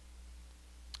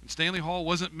 And Stanley Hall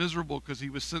wasn't miserable because he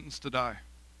was sentenced to die.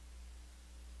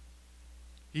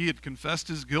 He had confessed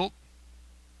his guilt.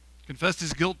 confessed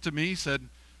his guilt to me, said,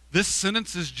 "This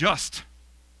sentence is just."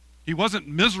 He wasn't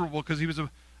miserable because he was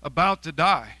about to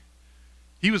die.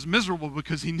 He was miserable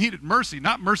because he needed mercy,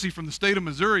 not mercy from the state of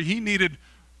Missouri. He needed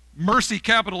mercy,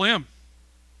 capital M.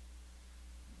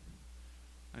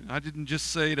 And I didn't just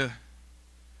say to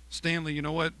Stanley, "You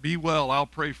know what, be well, I'll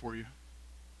pray for you."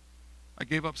 I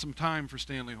gave up some time for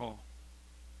Stanley Hall.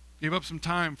 Gave up some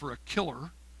time for a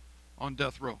killer on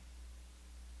death row.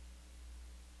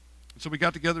 And so we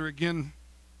got together again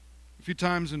a few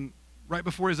times, and right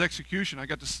before his execution, I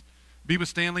got to be with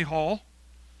Stanley Hall.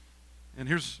 And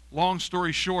here's, long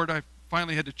story short, I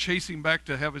finally had to chase him back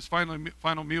to have his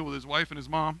final meal with his wife and his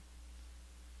mom.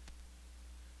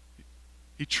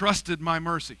 He trusted my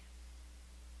mercy.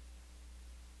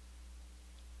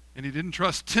 And he didn't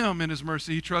trust Tim in his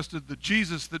mercy. He trusted the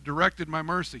Jesus that directed my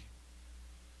mercy.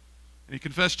 And he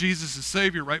confessed Jesus as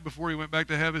Savior right before he went back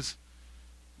to have his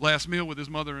last meal with his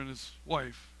mother and his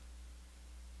wife.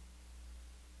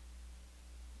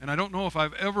 And I don't know if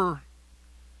I've ever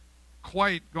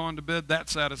quite gone to bed that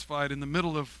satisfied in the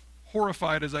middle of,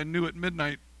 horrified as I knew at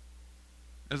midnight,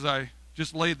 as I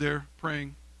just laid there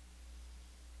praying,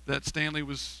 that Stanley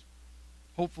was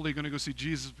hopefully going to go see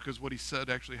Jesus because what he said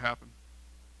actually happened.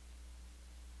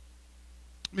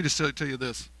 Let me just tell you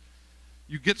this.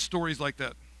 You get stories like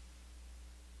that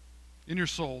in your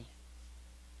soul,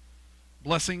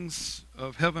 blessings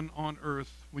of heaven on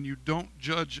earth, when you don't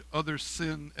judge other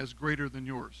sin as greater than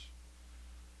yours.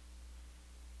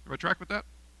 Do I track with that?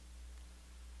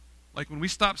 Like when we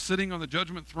stop sitting on the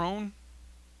judgment throne,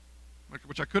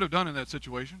 which I could have done in that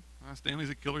situation. Stanley's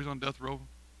a killer, he's on death row.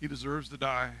 He deserves to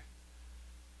die.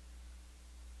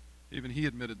 Even he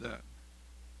admitted that.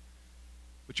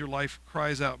 But your life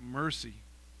cries out mercy.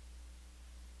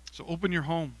 So open your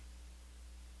home.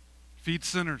 Feed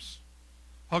sinners.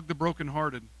 Hug the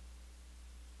brokenhearted.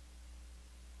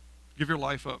 Give your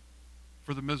life up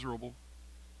for the miserable.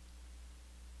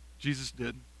 Jesus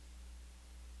did.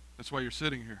 That's why you're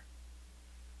sitting here.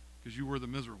 Because you were the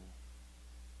miserable.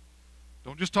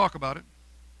 Don't just talk about it.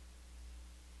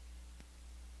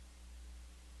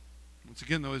 Once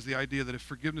again, though, is the idea that if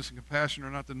forgiveness and compassion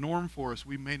are not the norm for us,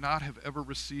 we may not have ever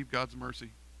received God's mercy.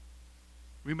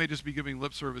 We may just be giving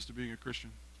lip service to being a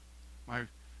Christian.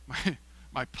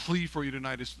 My plea for you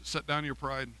tonight is to set down your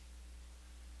pride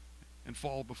and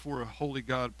fall before a holy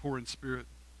God, poor in spirit.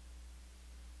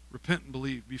 Repent and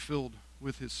believe. Be filled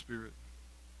with his Spirit.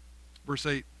 Verse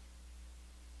 8.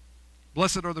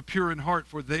 Blessed are the pure in heart,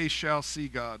 for they shall see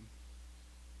God.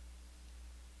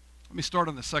 Let me start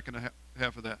on the second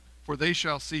half of that. For they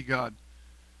shall see God.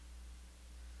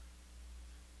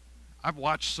 I've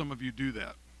watched some of you do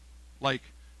that. Like,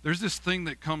 there's this thing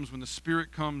that comes when the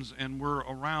Spirit comes and we're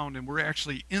around and we're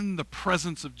actually in the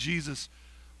presence of Jesus,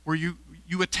 where you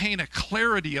attain a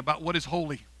clarity about what is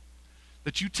holy.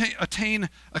 That you attain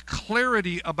a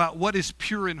clarity about what is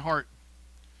pure in heart.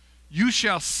 You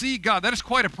shall see God. That is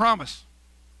quite a promise.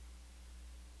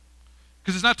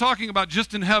 Because it's not talking about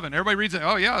just in heaven. Everybody reads it,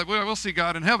 oh yeah, we'll see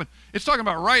God in heaven. It's talking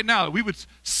about right now, that we would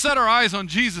set our eyes on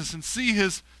Jesus and see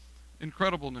his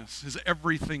incredibleness, his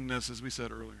everythingness, as we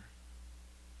said earlier.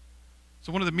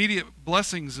 So one of the immediate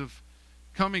blessings of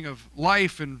coming of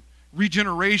life and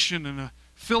regeneration and a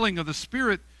filling of the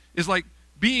Spirit is like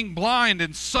being blind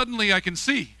and suddenly I can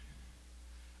see.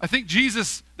 I think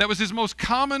Jesus, that was his most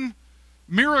common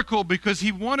miracle, because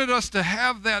he wanted us to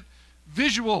have that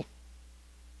visual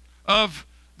of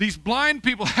these blind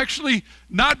people actually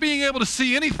not being able to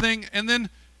see anything, and then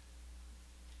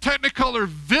technicolor,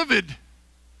 vivid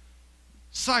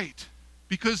sight.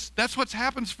 Because that's what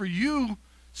happens for you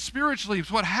spiritually.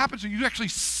 It's what happens when you actually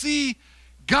see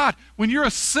God. When you're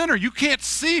a sinner, you can't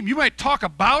see him. You might talk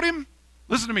about him.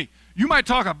 Listen to me. You might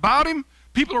talk about him.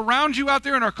 People around you out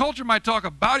there in our culture might talk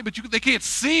about him, but they can't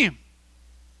see him.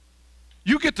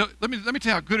 You get to, let me tell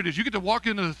you how good it is. You get to walk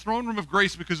into the throne room of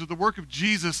grace because of the work of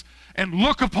Jesus and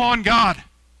look upon God.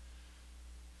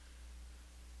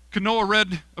 Kanoa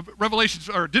read Revelation,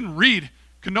 or didn't read,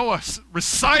 Kanoa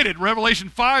recited Revelation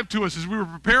 5 to us as we were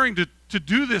preparing to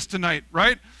do this tonight,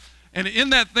 right? And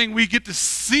in that thing, we get to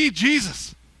see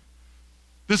Jesus,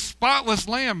 the spotless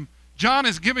Lamb. John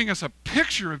is giving us a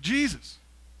picture of Jesus.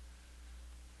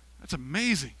 That's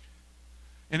amazing.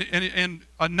 And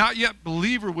a not yet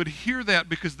believer would hear that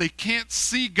because they can't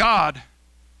see God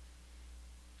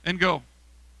and go,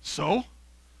 so?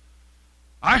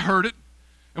 I heard it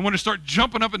and want to start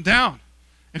jumping up and down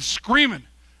and screaming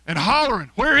and hollering,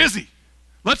 where is he?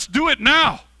 Let's do it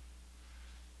now.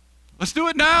 Let's do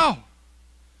it now.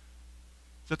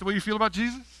 Is that the way you feel about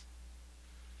Jesus?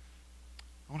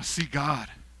 I want to see God.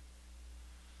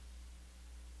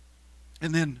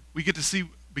 And then we get to see,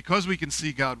 because we can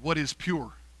see God, what is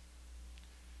pure.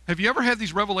 Have you ever had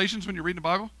these revelations when you're reading the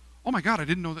Bible? Oh my God, I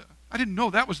didn't know that. I didn't know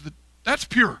that's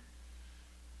pure.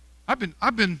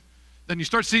 Then you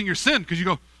start seeing your sin because you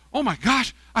go, oh my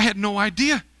gosh, I had no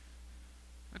idea.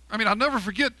 I mean, I'll never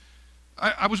forget,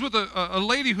 I was with a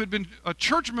lady who had been a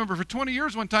church member for 20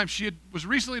 years one time. She was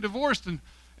recently divorced,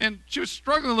 and she was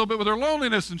struggling a little bit with her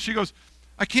loneliness, and she goes,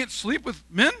 I can't sleep with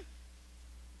men?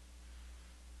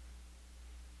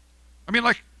 I mean,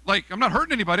 like I'm not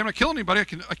hurting anybody, I'm not killing anybody,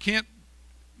 I can't.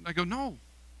 I go, no,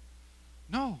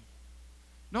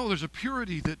 there's a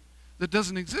purity that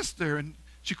doesn't exist there, and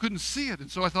she couldn't see it.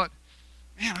 And so I thought,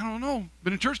 man, I don't know.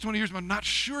 Been in church 20 years, but I'm not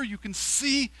sure you can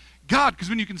see God. Because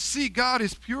when you can see God,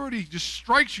 His purity just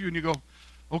strikes you, and you go,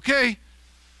 okay,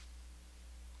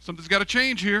 something's got to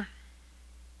change here.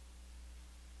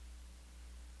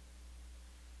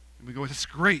 And we go, it's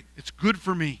great. It's good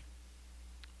for me.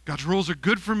 God's rules are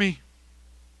good for me.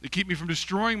 They keep me from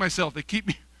destroying myself. They keep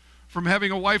me from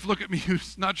having a wife look at me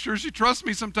who's not sure she trusts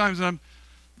me sometimes. And I'm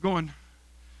going,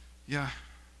 yeah,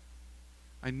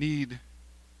 I need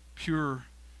pure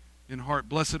in heart.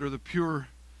 Blessed are the pure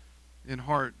in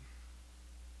heart.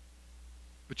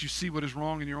 But you see what is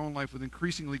wrong in your own life with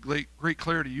increasingly great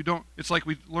clarity. It's like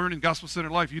we learn in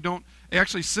gospel-centered life. You don't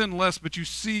actually sin less, but you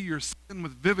see your sin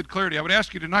with vivid clarity. I would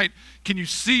ask you tonight, can you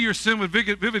see your sin with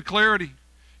vivid clarity?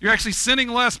 You're actually sinning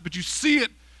less, but you see it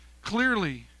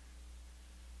clearly.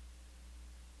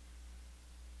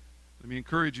 Let me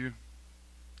encourage you.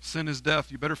 Sin is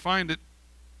death. You better find it.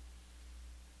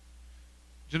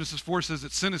 Genesis 4 says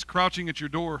that sin is crouching at your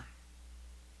door.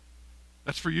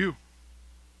 That's for you.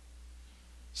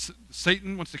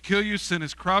 Satan wants to kill you. Sin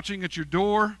is crouching at your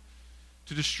door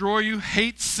to destroy you.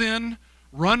 Hate sin.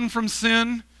 Run from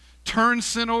sin. Turn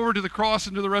sin over to the cross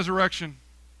and to the resurrection.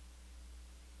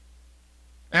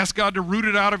 Ask God to root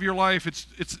it out of your life.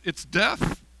 It's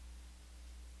death.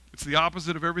 It's the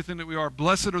opposite of everything that we are.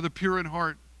 Blessed are the pure in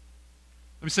heart.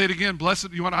 Let me say it again.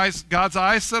 Blessed, you want God's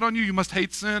eyes set on you? You must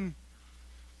hate sin.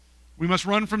 We must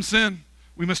run from sin.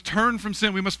 We must turn from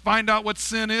sin. We must find out what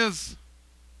sin is.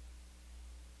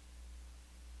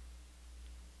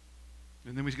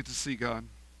 And then we get to see God.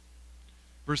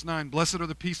 Verse 9, blessed are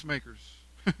the peacemakers.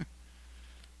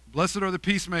 Blessed are the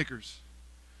peacemakers,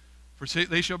 for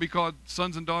they shall be called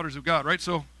sons and daughters of God, right?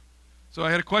 So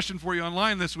I had a question for you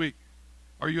online this week.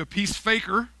 Are you a peace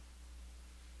faker?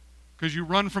 Because you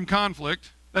run from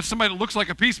conflict. That's somebody that looks like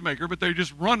a peacemaker, but they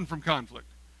just run from conflict,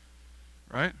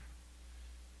 right?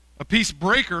 A peace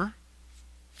breaker,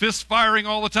 fist firing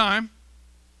all the time.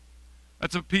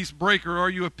 That's a peace breaker. Are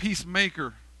you a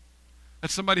peacemaker?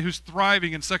 That's somebody who's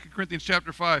thriving in 2 Corinthians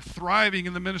chapter 5, thriving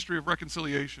in the ministry of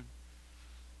reconciliation.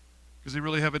 Because they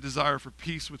really have a desire for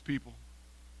peace with people.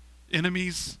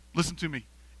 Enemies, listen to me,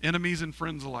 enemies and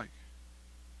friends alike.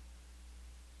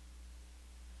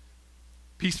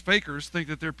 Peace fakers think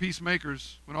that they're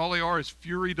peacemakers when all they are is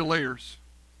fury delayers.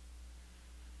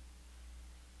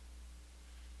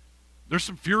 There's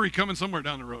some fury coming somewhere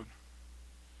down the road.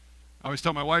 I always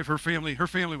tell my wife, her family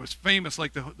was famous,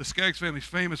 like the Skaggs family's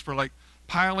famous for like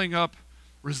piling up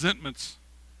resentments,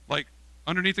 like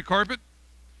underneath the carpet.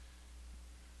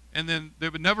 And then they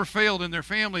would never failed in their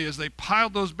family as they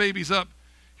piled those babies up.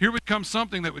 Here would come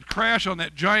something that would crash on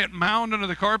that giant mound under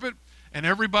the carpet, and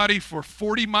everybody for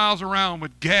 40 miles around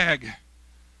would gag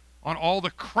on all the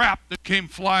crap that came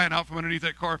flying out from underneath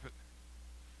that carpet.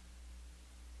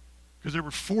 Because there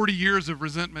were 40 years of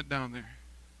resentment down there.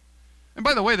 And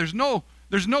by the way, there's no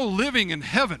living in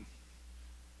heaven.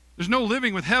 There's no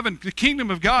living with heaven. The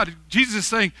kingdom of God, Jesus is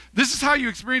saying, this is how you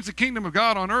experience the kingdom of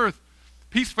God on earth.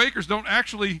 Peace fakers don't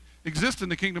actually exist in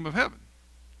the kingdom of heaven.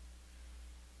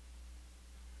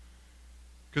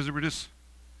 Because they were just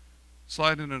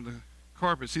sliding under the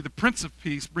carpet. See, the Prince of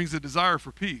Peace brings a desire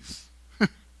for peace.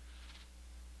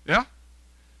 Yeah?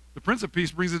 The Prince of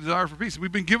Peace brings a desire for peace.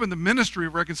 We've been given the ministry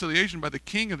of reconciliation by the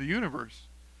King of the universe.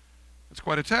 That's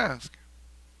quite a task.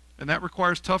 And that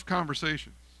requires tough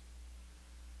conversations.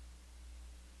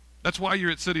 That's why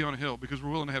you're at City on a Hill, because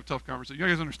we're willing to have tough conversations. You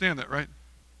guys understand that, right?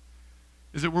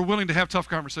 Is that we're willing to have tough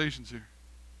conversations here.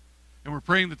 And we're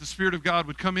praying that the Spirit of God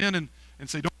would come in and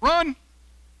say, don't run.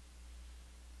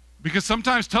 Because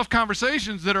sometimes tough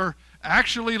conversations that are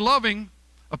actually loving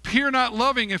appear not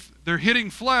loving if they're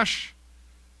hitting flesh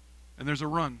and there's a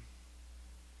run.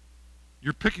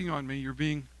 You're picking on me. You're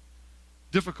being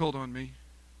difficult on me.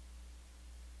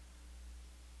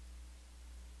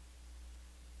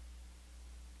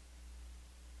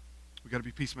 We got to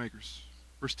be peacemakers.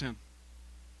 Verse 10.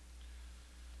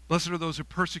 Blessed are those who are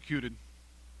persecuted.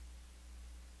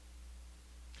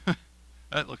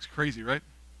 That looks crazy, right?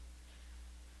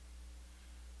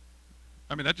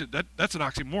 I mean, that's an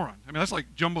oxymoron. I mean, that's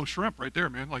like jumbo shrimp right there,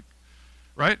 man. Like,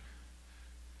 right?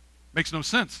 Makes no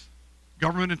sense.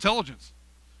 Government intelligence.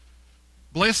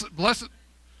 Blessed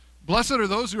are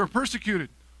those who are persecuted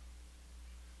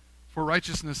for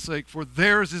righteousness' sake, for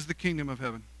theirs is the kingdom of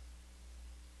heaven.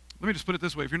 Let me just put it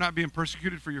this way. If you're not being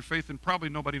persecuted for your faith, then probably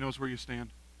nobody knows where you stand.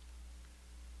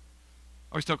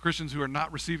 I always tell Christians who are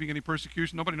not receiving any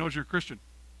persecution, nobody knows you're a Christian.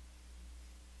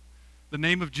 The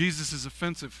name of Jesus is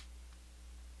offensive.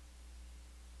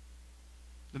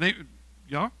 The name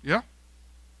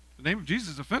of Jesus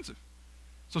is offensive.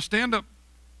 So stand up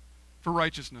for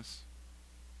righteousness.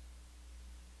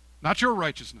 Not your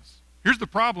righteousness. Here's the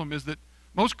problem is that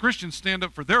most Christians stand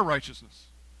up for their righteousness.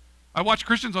 I watch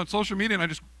Christians on social media and I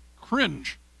just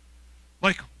cringe.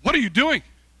 Like, what are you doing?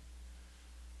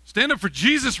 Stand up for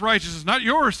Jesus' righteousness, not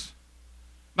yours.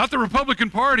 Not the Republican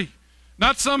Party.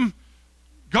 Not some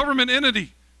government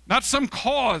entity. Not some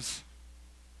cause.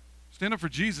 Stand up for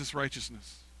Jesus'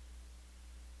 righteousness.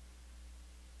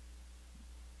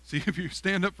 See, if you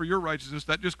stand up for your righteousness,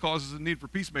 that just causes a need for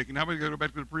peacemaking. Now we got to go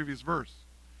back to the previous verse.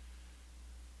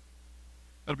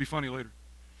 That'll be funny later.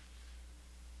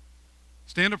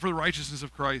 Stand up for the righteousness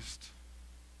of Christ.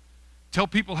 Tell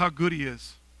people how good he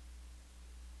is.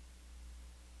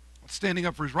 Standing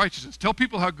up for his righteousness. Tell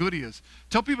people how good he is.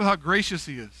 Tell people how gracious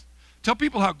he is. Tell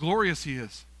people how glorious he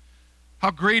is.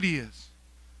 How great he is.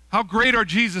 How great our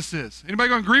Jesus is. Anybody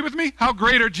going to agree with me? How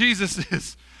great our Jesus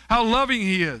is. How loving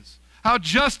he is. How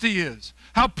just he is.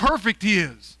 How perfect he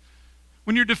is.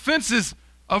 When your defense is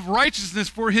of righteousness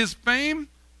for his fame,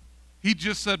 he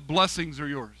just said blessings are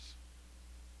yours.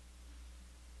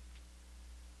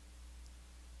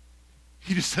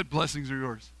 He just said blessings are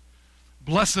yours.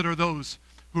 Blessed are those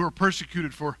who are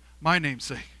persecuted for my name's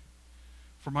sake,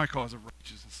 for my cause of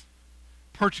righteousness.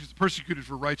 Persecuted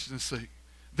for righteousness' sake.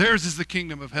 Theirs is the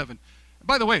kingdom of heaven. And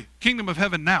by the way, kingdom of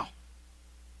heaven now.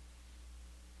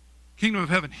 Kingdom of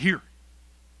heaven here.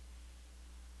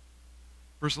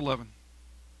 Verse 11.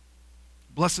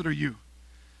 Blessed are you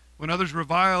when others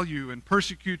revile you and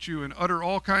persecute you and utter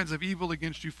all kinds of evil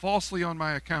against you falsely on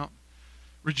my account.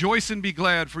 Rejoice and be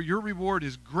glad, for your reward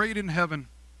is great in heaven.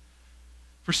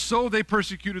 For so they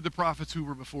persecuted the prophets who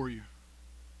were before you.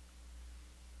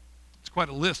 It's quite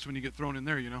a list when you get thrown in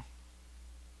there, you know.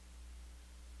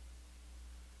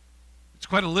 It's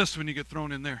quite a list when you get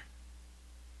thrown in there.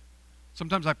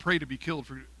 Sometimes I pray to be killed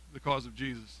for the cause of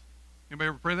Jesus. Anybody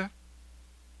ever pray that?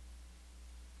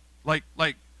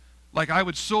 Like I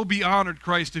would so be honored,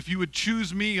 Christ, if you would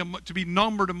choose me to be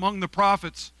numbered among the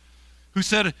prophets who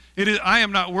said, I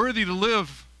am not worthy to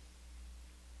live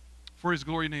for his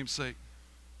glory name's sake.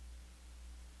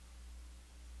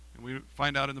 And we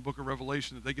find out in the book of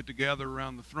Revelation that they get to gather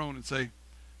around the throne and say,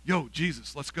 yo,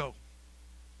 Jesus, let's go.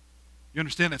 You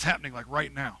understand that's happening like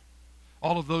right now.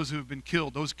 All of those who have been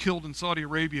killed, those killed in Saudi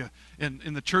Arabia and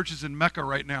in the churches in Mecca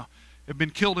right now, have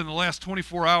been killed in the last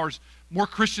 24 hours. More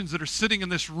Christians that are sitting in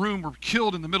this room were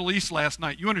killed in the Middle East last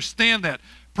night. You understand that.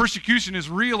 Persecution is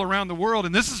real around the world,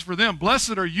 and this is for them.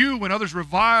 Blessed are you when others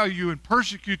revile you and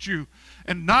persecute you,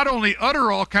 and not only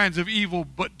utter all kinds of evil,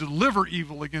 but deliver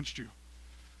evil against you.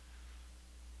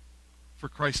 For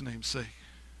Christ's name's sake,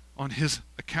 on his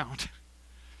account.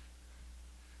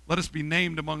 Let us be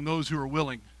named among those who are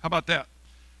willing. How about that?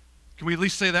 Can we at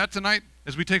least say that tonight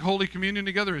as we take Holy Communion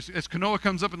together? As Kanoa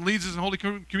comes up and leads us in Holy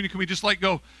Communion, can we just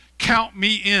go, count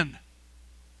me in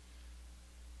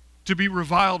to be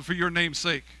reviled for your name's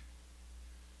sake?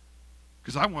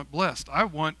 Because I want blessed. I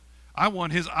want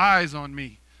his eyes on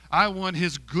me. I want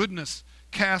his goodness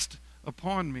cast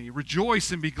upon me.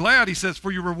 Rejoice and be glad, he says,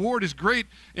 for your reward is great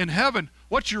in heaven.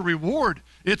 What's your reward?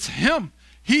 It's him.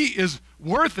 He is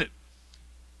worth it.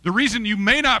 The reason you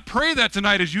may not pray that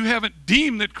tonight is you haven't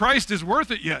deemed that Christ is worth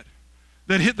it yet.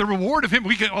 That hit the reward of him.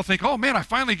 We can all think, oh man, I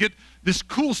finally get this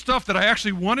cool stuff that I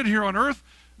actually wanted here on earth.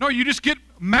 No, you just get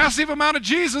a massive amount of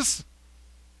Jesus.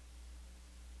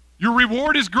 Your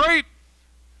reward is great.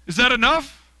 Is that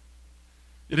enough?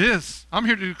 It is. I'm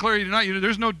here to declare you tonight,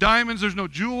 there's no diamonds, there's no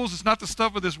jewels, it's not the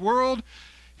stuff of this world.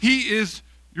 He is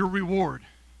your reward.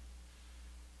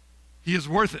 He is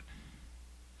worth it.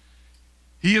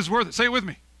 He is worth it. Say it with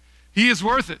me. He is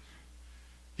worth it.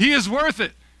 He is worth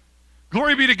it.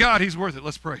 Glory be to God, he's worth it.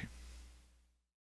 Let's pray.